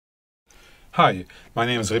Hi, my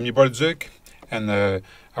name is Remi Bolduc, and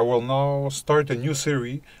I will now start a new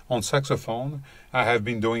series on saxophone. I have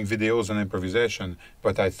been doing videos on improvisation,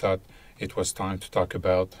 but I thought it was time to talk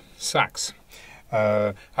about sax.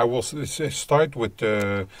 I will start with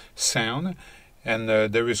the sound, and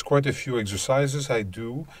there is quite a few exercises I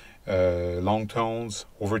do, long tones,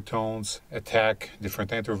 overtones, attack,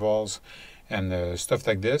 different intervals, and stuff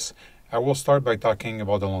like this. I will start by talking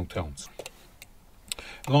about the long tones.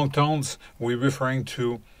 Long tones, we're referring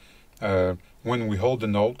to when we hold the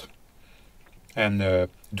note and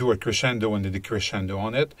do a crescendo and a decrescendo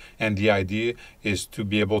on it. And the idea is to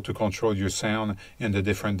be able to control your sound in the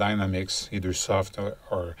different dynamics, either soft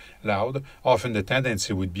or loud. Often the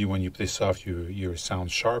tendency would be when you play soft, you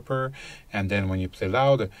sound sharper, and then when you play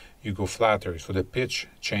loud, you go flatter. So the pitch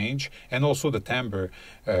change, and also the timbre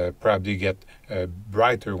probably get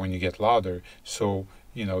brighter when you get louder. So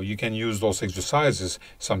you can use those exercises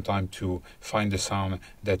sometime to find the sound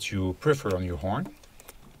that you prefer on your horn.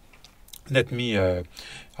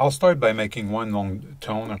 I'll start by making one long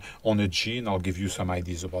tone on a G, and I'll give you some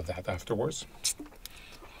ideas about that afterwards.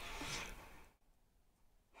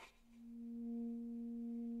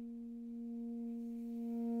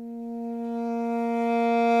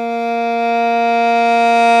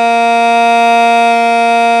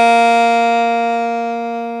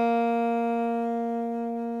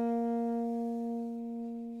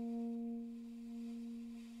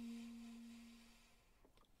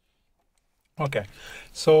 Okay,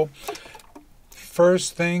 so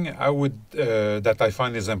first thing that I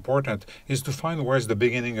find is important is to find where's the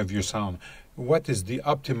beginning of your sound. What is the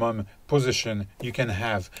optimum position you can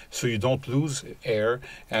have so you don't lose air,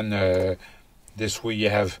 and this way you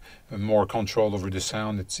have more control over the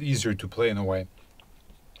sound. It's easier to play in a way.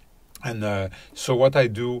 And so what I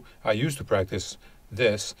used to practice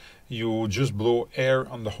this. You just blow air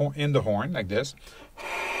on in the horn like this.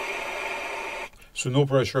 So no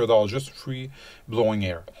pressure at all, just free blowing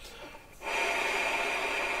air.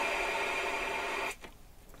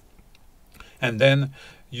 And then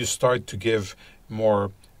you start to give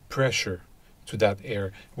more pressure to that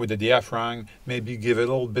air with the diaphragm. Maybe give a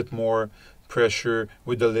little bit more pressure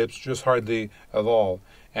with the lips, just hardly at all.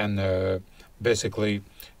 And basically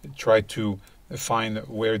try to find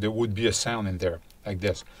where there would be a sound in there, like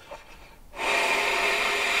this.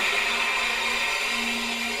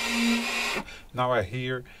 Now I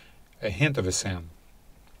hear a hint of a sound.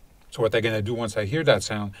 So what I'm going to do once I hear that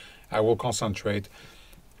sound, I will concentrate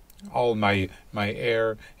all my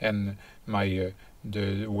air and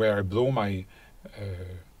where I blow my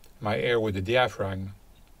air with the diaphragm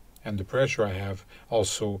and the pressure I have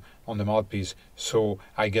also on the mouthpiece, so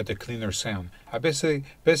I get a cleaner sound. I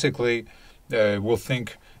basically will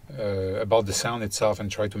think about the sound itself and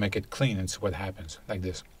try to make it clean and see what happens, like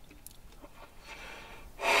this.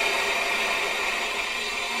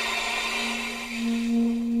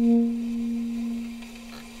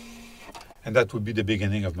 And that would be the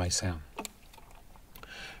beginning of my sound.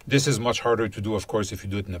 This is much harder to do, of course, if you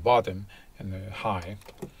do it in the bottom and the high.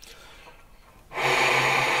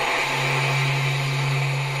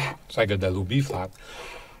 So I got the low B flat.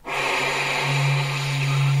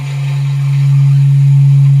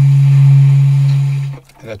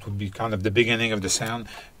 And that would be kind of the beginning of the sound.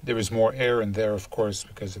 There is more air in there, of course,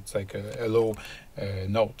 because it's like a low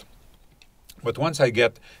note. But once I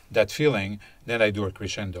get that feeling, then I do a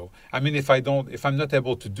crescendo. I mean, if I'm not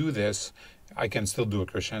able to do this, I can still do a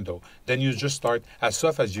crescendo. Then you just start as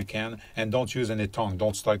soft as you can and don't use any tongue.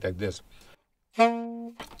 Don't start like this.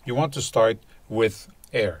 You want to start with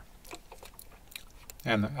air.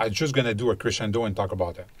 And I'm just going to do a crescendo and talk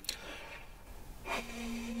about it.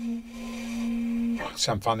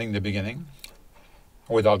 So I'm finding the beginning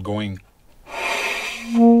without going.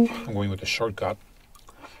 I'm going with a shortcut.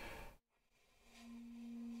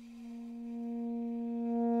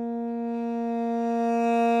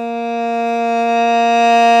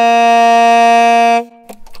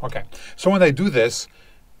 Okay, so when I do this,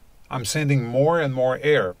 I'm sending more and more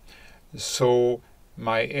air. So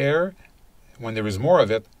my air, when there is more of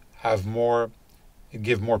it,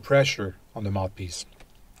 give more pressure on the mouthpiece.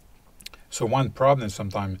 So one problem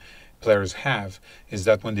sometimes players have is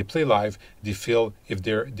that when they play live, they feel if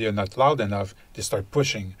they're not loud enough, they start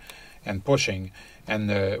pushing and pushing. And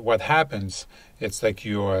what happens, it's like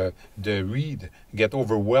the reed get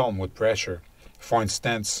overwhelmed with pressure. For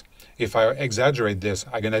instance, if I exaggerate this,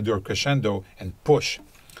 I'm going to do a crescendo and push.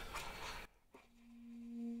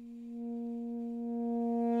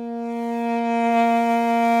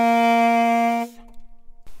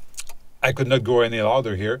 I could not go any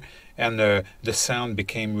louder here, and the sound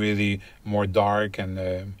became really more dark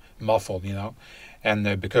and muffled,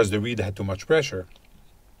 and because the reed had too much pressure.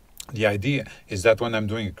 The idea is that when I'm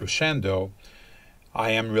doing a crescendo,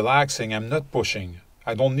 I am relaxing, I'm not pushing.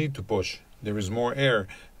 I don't need to push. There is more air.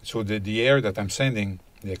 So the air that I'm sending,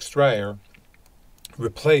 the extra air,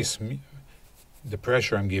 replace the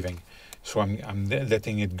pressure I'm giving. So I'm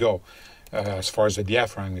letting it go. As far as the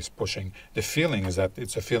diaphragm is pushing, the feeling is that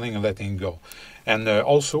it's a feeling of letting go. And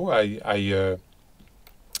also I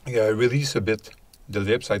release a bit the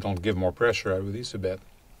lips. I don't give more pressure. I release a bit.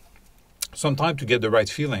 Sometimes to get the right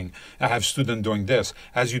feeling, I have students doing this.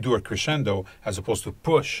 As you do a crescendo, as opposed to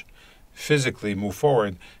push, physically move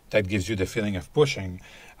forward, that gives you the feeling of pushing.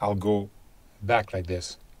 I'll go back like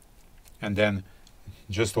this, and then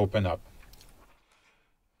just open up.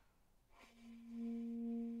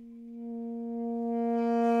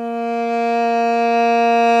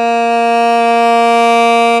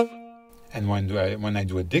 And when I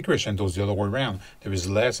do a decrescendo, the other way around, there is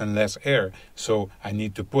less and less air, so I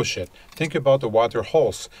need to push it. Think about the water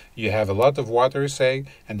hose. You have a lot of water, say,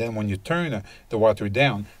 and then when you turn the water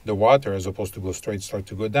down, the water, as opposed to go straight, start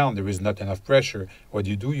to go down. There is not enough pressure. What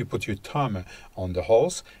you do, you put your thumb on the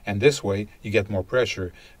hose, and this way you get more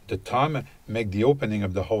pressure. The thumb make the opening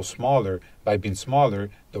of the hose smaller. By being smaller,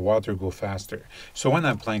 the water go faster. So when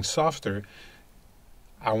I'm playing softer,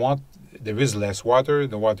 there is less water,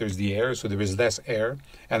 the water is the air, so there is less air,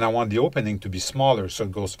 and I want the opening to be smaller so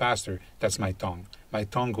it goes faster. That's my tongue. My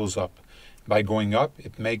tongue goes up. By going up,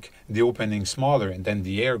 it make the opening smaller, and then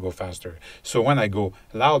the air go faster. So when I go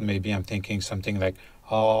loud, maybe I'm thinking something like,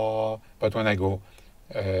 ah, but when I go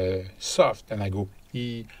soft, then I go,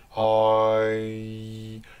 e,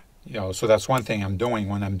 I, so that's one thing I'm doing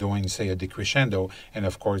when I'm doing, say, a decrescendo. And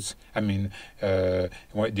of course, the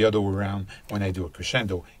other way around, when I do a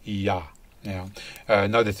crescendo, ya.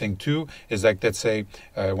 Another thing too is like, let's say,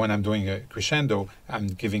 when I'm doing a crescendo, I'm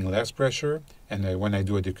giving less pressure, and when I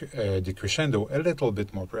do a decrescendo, a little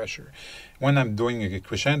bit more pressure. When I'm doing a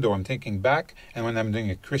crescendo, I'm thinking back, and when I'm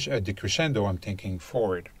doing a decrescendo, I'm thinking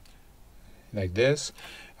forward, like this.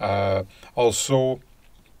 Also,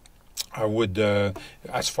 I would,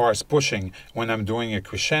 as far as pushing, when I'm doing a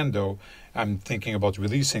crescendo, I'm thinking about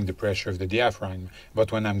releasing the pressure of the diaphragm.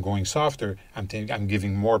 But when I'm going softer, I'm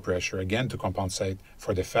giving more pressure, again, to compensate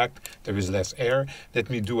for the fact there is less air. Let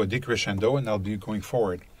me do a decrescendo, and I'll be going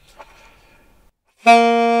forward.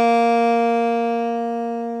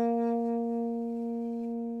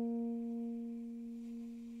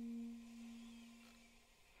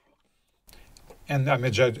 And I'm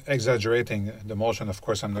exaggerating the motion. Of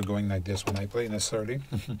course, I'm not going like this when I play necessarily.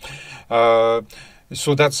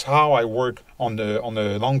 So that's how I work on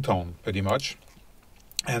the long tone, pretty much.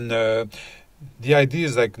 And the idea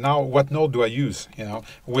is like, now, what note do I use?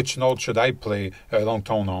 Which note should I play a long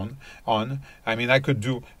tone on? I could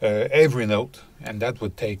do every note, and that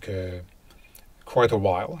would take quite a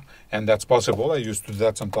while, and that's possible. I used to do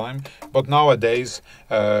that sometime, but nowadays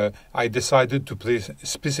I decided to play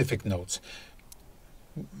specific notes.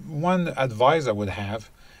 One advice I would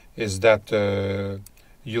have is that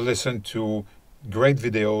you listen to great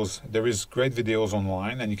videos. There is great videos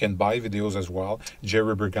online, and you can buy videos as well.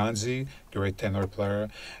 Jerry Berganzi, great tenor player,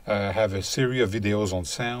 have a series of videos on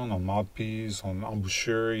sound, on mouthpiece, on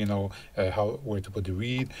embouchure, where to put the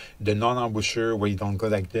reed, the non-embouchure, where you don't go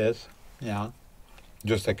like this,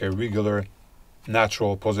 just like a regular,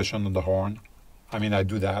 natural position of the horn. I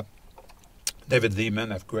do that. David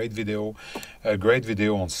Lehman have great video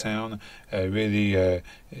on sound, really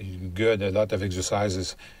good. A lot of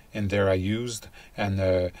exercises in there I used, and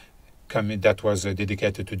that was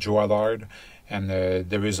dedicated to Joe Allard. And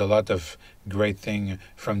there is a lot of great thing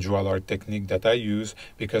from Joe Allard Technic that I use,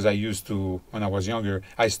 because I used to, when I was younger,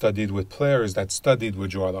 I studied with players that studied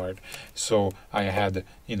with Joe Allard. So I had,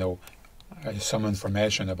 some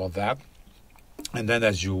information about that. And then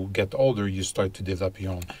as you get older, you start to develop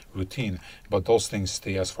your own routine. But those things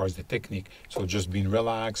stay as far as the technique. So just being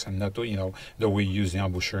relaxed and not, the way you use the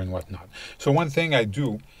embouchure and whatnot. So one thing I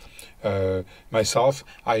do myself,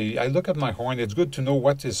 I look at my horn. It's good to know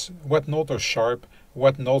what notes are sharp,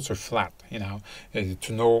 what notes are flat,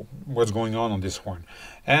 to know what's going on this horn.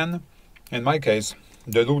 And in my case,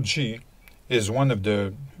 the low G is one of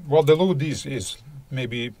the low D is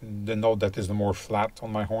maybe the note that is the more flat on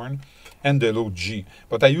my horn, and the low G.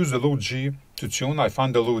 But I use the low G to tune. I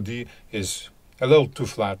find the low D is a little too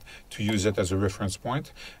flat to use it as a reference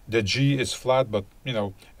point. The G is flat, but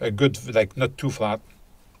a good, not too flat.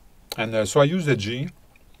 And so I use the G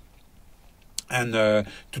and to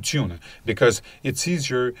tune, because it's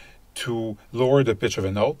easier to lower the pitch of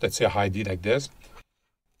a note. Let's say a high D like this.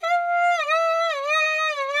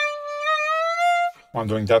 When I'm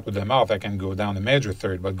doing that with the mouth, I can go down a major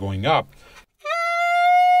third, but going up,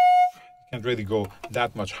 I can't really go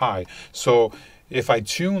that much high. So if I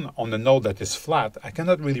tune on the note that is flat, I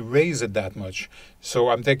cannot really raise it that much. So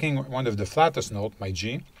I'm taking one of the flattest note, my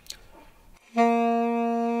G.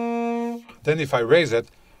 Then if I raise it,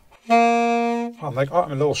 I'm like, oh,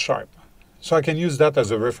 I'm a little sharp. So I can use that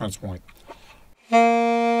as a reference point.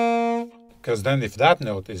 Because then if that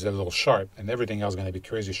note is a little sharp, and everything else is going to be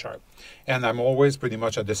crazy sharp. And I'm always pretty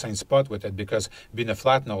much at the same spot with it, because being a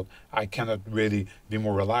flat note, I cannot really be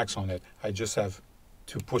more relaxed on it. I just have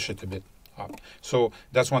to push it a bit up. So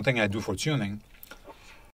that's one thing I do for tuning.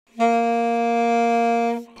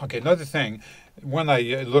 Okay, another thing, when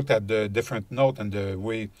I looked at the different note and the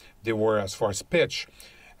way they were as far as pitch,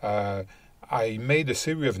 I made a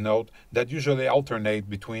series of notes that usually alternate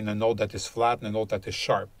between a note that is flat and a note that is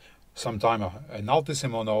sharp. Sometimes an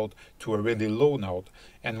altissimo note to a really low note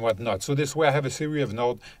and whatnot. So this way I have a series of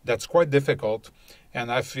notes that's quite difficult, and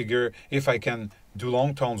I figure if I can do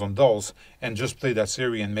long tones on those and just play that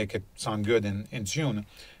series and make it sound good in tune,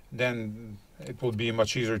 then it will be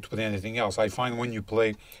much easier to play anything else. I find when you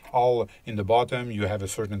play all in the bottom, you have a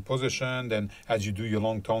certain position, then as you do your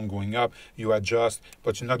long tone going up, you adjust,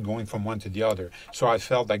 but you're not going from one to the other. So I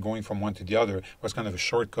felt like going from one to the other was kind of a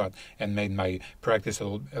shortcut and made my practice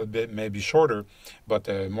a bit maybe shorter, but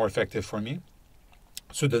more effective for me.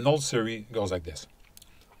 So the note series goes like this.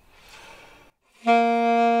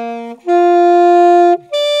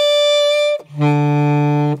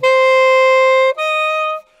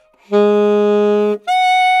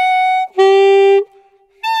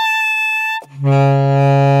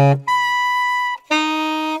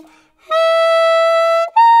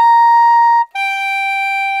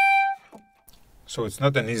 So it's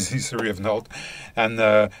not an easy series of notes. And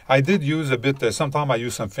I did use a bit, sometimes I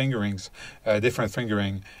use some fingerings, different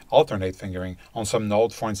fingering, alternate fingering on some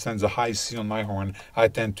note. For instance, the high C on my horn, I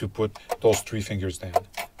tend to put those 3 fingers down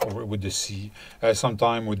over with the C.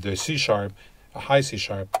 Sometimes with the C sharp, a high C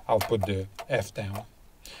sharp, I'll put the F down.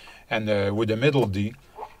 And with the middle D,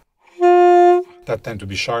 that tend to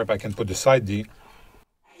be sharp, I can put the side D,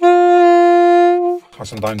 or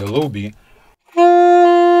sometimes the low B,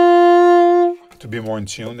 to be more in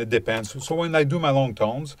tune. It depends. So when I do my long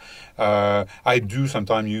tones, I do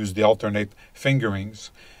sometimes use the alternate fingerings.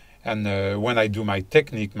 And when I do my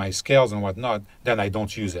technique, my scales and whatnot, then I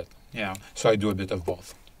don't use it. Yeah. So I do a bit of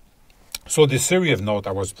both. So this series of notes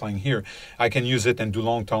I was playing here, I can use it and do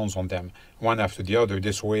long tones on them, one after the other.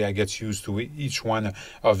 This way I get used to each one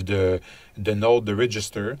of the note, the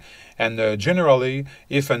register. And generally,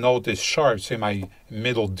 if a note is sharp, say my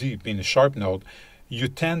middle D being a sharp note, you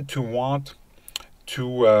tend to want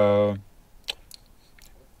to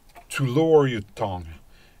lower your tongue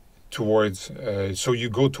towards, so you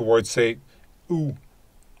go towards, say, ooh,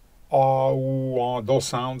 ah, ooh, ah, those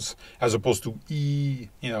sounds, as opposed to E,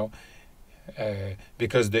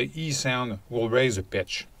 because the E sound will raise a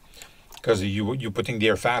pitch, because you're putting the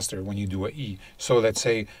air faster when you do a E. So let's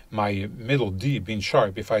say my middle D being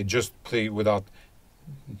sharp, if I just play without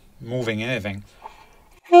moving anything,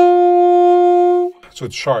 so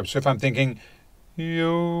it's sharp. So if I'm thinking,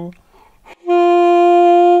 you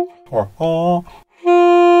or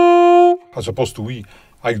as opposed to E,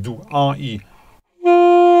 I do E.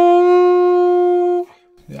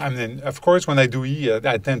 I mean, of course, when I do E,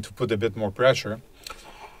 I tend to put a bit more pressure.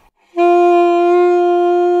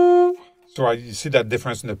 So you see that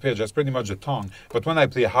difference in the pitch. That's pretty much the tone. But when I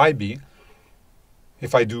play high B,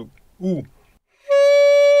 if I do ooh,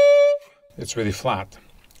 it's really flat.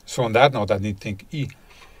 So on that note, I need to think E.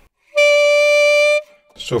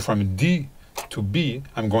 So from D to B,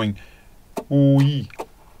 I'm going ooh-ee.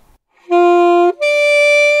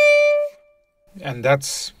 And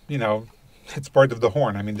that's, it's part of the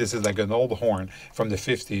horn. I mean, this is like an old horn from the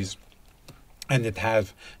 50s. And it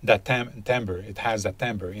has that timbre. It has that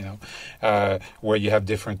timbre, where you have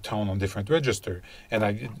different tone on different register.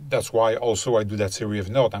 And that's why also I do that series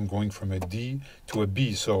of notes. I'm going from a D to a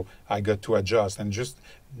B, so I got to adjust and just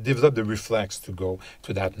develop the reflex to go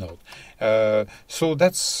to that note. So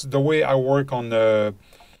that's the way I work on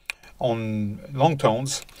long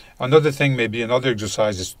tones. Another thing, maybe another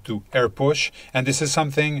exercise, is to air push, and this is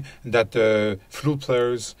something that flute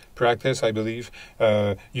players practice, I believe.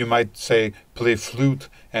 You might say play flute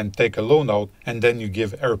and take a low note, and then you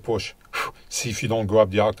give air push. See if you don't go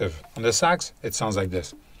up the octave. On the sax, it sounds like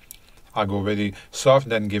this. I'll go really soft,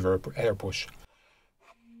 then give air push.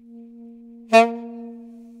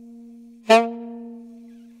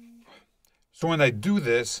 So when I do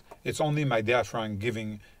this, it's only my diaphragm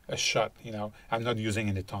giving a shot, I'm not using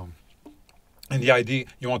any tongue. And the idea,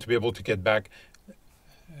 you want to be able to get back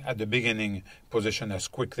at the beginning position as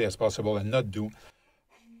quickly as possible and not do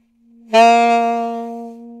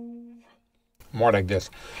more like this.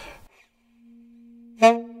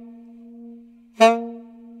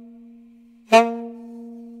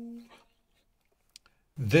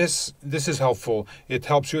 This is helpful. It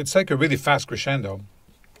helps you. It's like a really fast crescendo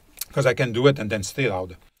because I can do it and then stay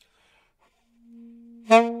loud.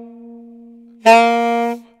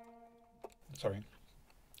 Sorry.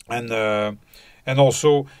 And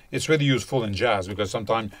also it's really useful in jazz because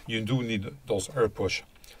sometimes you do need those air push.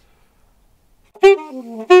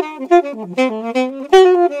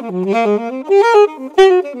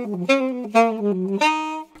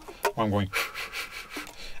 I'm going.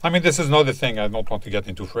 I mean, this is another thing. I don't want to get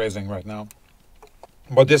into phrasing right now.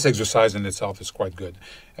 But this exercise in itself is quite good.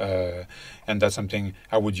 And that's something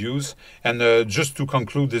I would use. And just to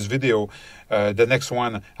conclude this video, the next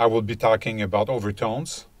one I will be talking about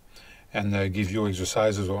overtones and give you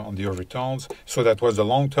exercises on the overtones. So that was the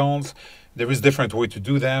long tones. There is different way to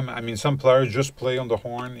do them. I mean, some players just play on the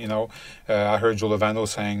horn, you know. I heard Joe Lovano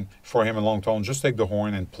saying for him a long tone, just take the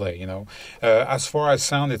horn and play, you know. As far as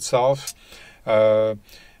sound itself,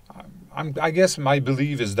 I guess my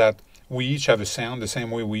belief is that we each have a sound the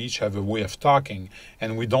same way we each have a way of talking,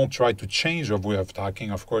 and we don't try to change our way of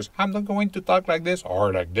talking. Of course, I'm not going to talk like this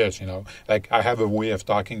or like this, you know. Like I have a way of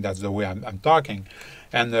talking, that's the way I'm talking.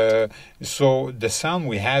 And so the sound,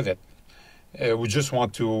 we have it. We just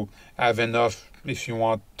want to have enough, if you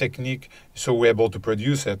want, technique, so we're able to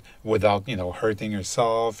produce it without, you know, hurting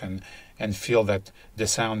yourself and feel that the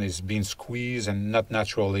sound is being squeezed and not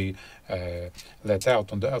naturally let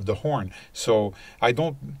out of the horn. So I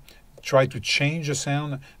don't try to change the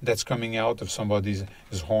sound that's coming out of somebody's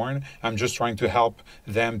horn. I'm just trying to help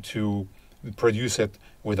them to produce it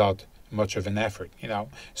without much of an effort, you know.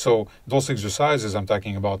 So those exercises I'm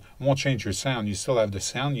talking about won't change your sound. You still have the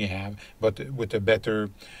sound you have, but with a better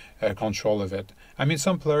control of it. I mean,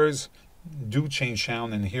 some players do change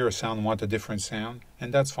sound and hear a sound, want a different sound,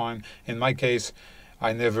 and that's fine. In my case,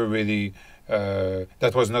 I never really,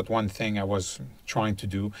 that was not one thing I was trying to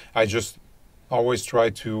do. I just always try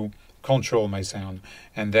to control my sound,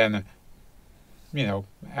 and then, you know,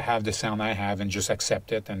 I have the sound I have and just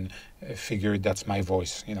accept it and figure that's my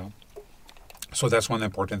voice, you know. So that's one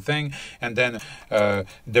important thing. And then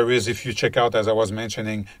there is, if you check out, as I was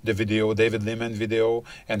mentioning, the video, David Lehman video,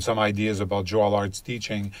 and some ideas about Joe Allard's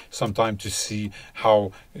teaching, sometime to see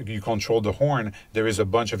how you control the horn, there is a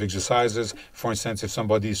bunch of exercises. For instance, if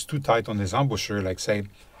somebody is too tight on his embouchure, like say,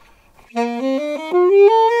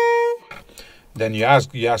 then you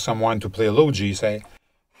ask someone to play a low G, say,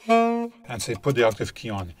 and say, put the octave key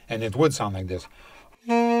on. And it would sound like this.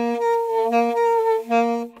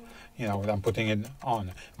 You know, I'm putting it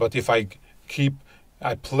on. But if I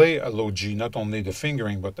play a low G, not only the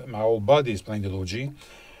fingering, but my whole body is playing the low G,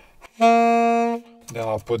 then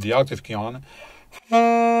I'll put the octave key on.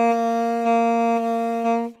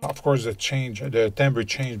 Of course, the timbre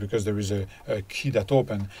change because there is a key that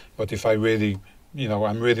open. But if I really, you know,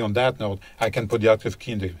 I'm really on that note, I can put the octave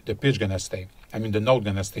key and the pitch gonna stay. I mean, the note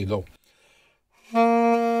gonna stay low.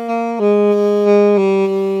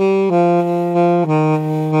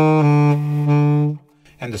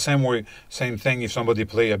 And the same thing if somebody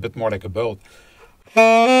play a bit more like a belt.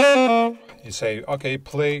 You say, okay,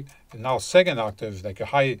 play now second octave, like a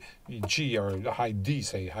high G or a high D,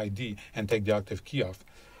 say high D, and take the octave key off.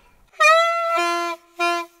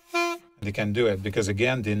 They can do it because,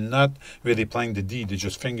 again, they're not really playing the D, they're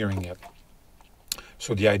just fingering it.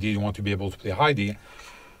 So the idea, you want to be able to play high D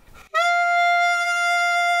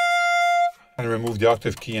and remove the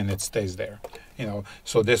octave key and it stays there. You know,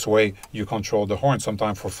 so this way you control the horn.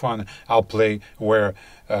 Sometimes for fun, I'll play where,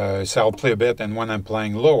 so I'll play a bit, and when I'm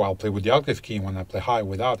playing low, I'll play with the octave key, and when I play high,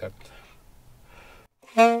 without it.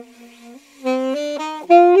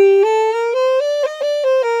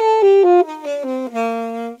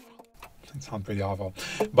 It sounds pretty awful,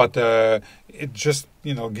 but it just,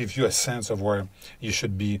 you know, gives you a sense of where you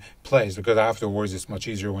should be placed, because afterwards it's much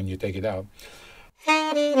easier when you take it out.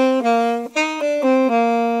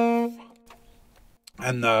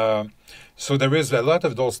 And so there is a lot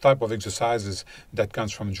of those type of exercises that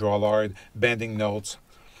comes from Joe Allard, bending notes.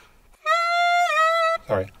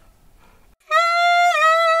 Sorry.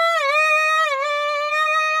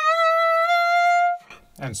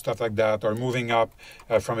 And stuff like that, or moving up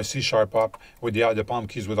from a C sharp up with the palm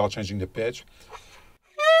keys without changing the pitch.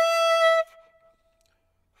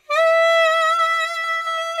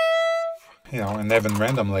 You know, and even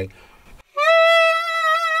randomly.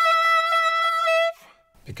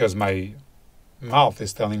 Because my mouth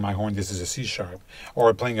is telling my horn this is a C sharp,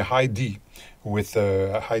 or playing a high D with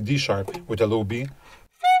a high D sharp with a low B.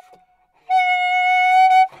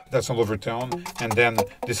 That's an overtone, and then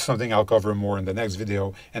this is something I'll cover more in the next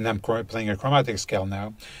video, and I'm playing a chromatic scale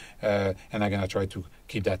now, and I'm going to try to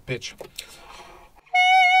keep that pitch.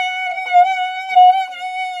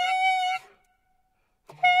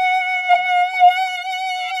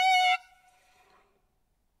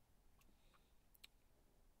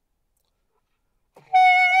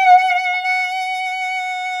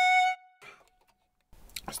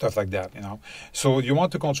 Stuff like that, you know. So you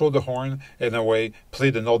want to control the horn in a way, play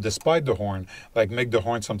the note despite the horn, like make the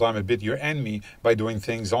horn sometimes a bit your enemy by doing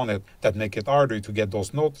things on it that make it harder to get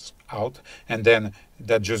those notes out, and then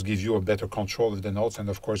that just gives you a better control of the notes. And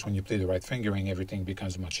of course, when you play the right fingering, everything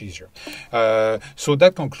becomes much easier. So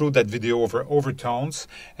that concludes that video over overtones.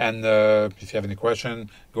 And if you have any question,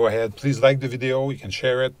 go ahead. Please like the video. You can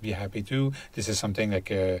share it. Be happy to. This is something like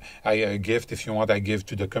a gift. If you want, I give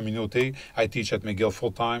to the community. I teach at McGill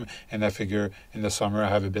full time, and I figure in the summer I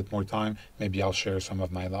have a bit more time. Maybe I'll share some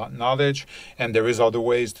of my knowledge. And there is other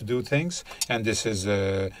ways to do things. And this is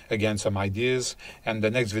again some ideas. And the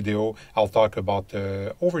next video I'll talk about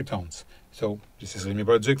overtones. So this is Remi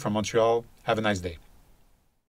Bolduc from Montreal. Have a nice day.